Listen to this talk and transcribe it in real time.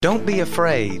Don't be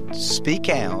afraid. Speak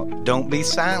out. Don't be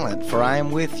silent, for I am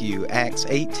with you. Acts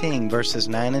 18, verses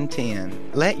 9 and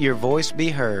 10. Let your voice be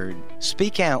heard.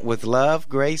 Speak out with love,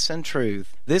 grace, and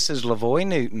truth. This is LaVoy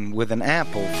Newton with an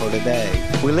apple for today.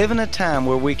 We live in a time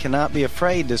where we cannot be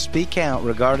afraid to speak out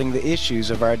regarding the issues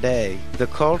of our day. The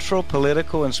cultural,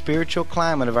 political, and spiritual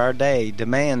climate of our day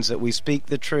demands that we speak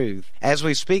the truth. As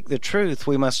we speak the truth,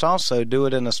 we must also do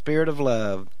it in a spirit of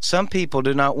love. Some people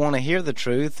do not want to hear the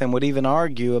truth and would even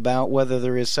argue about whether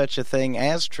there is such a thing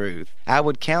as truth. I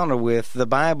would counter with, the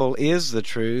Bible is the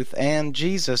truth and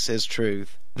Jesus is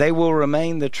truth. They will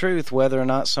remain the truth whether or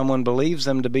not someone believes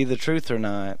them to be the truth or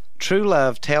not. True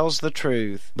love tells the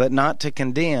truth, but not to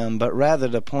condemn, but rather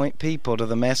to point people to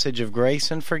the message of grace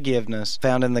and forgiveness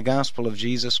found in the gospel of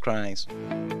Jesus Christ.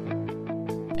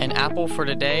 An Apple for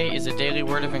Today is a daily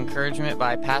word of encouragement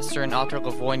by pastor and author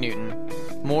LaVoy Newton.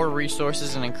 More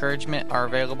resources and encouragement are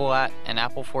available at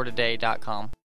anapplefortoday.com.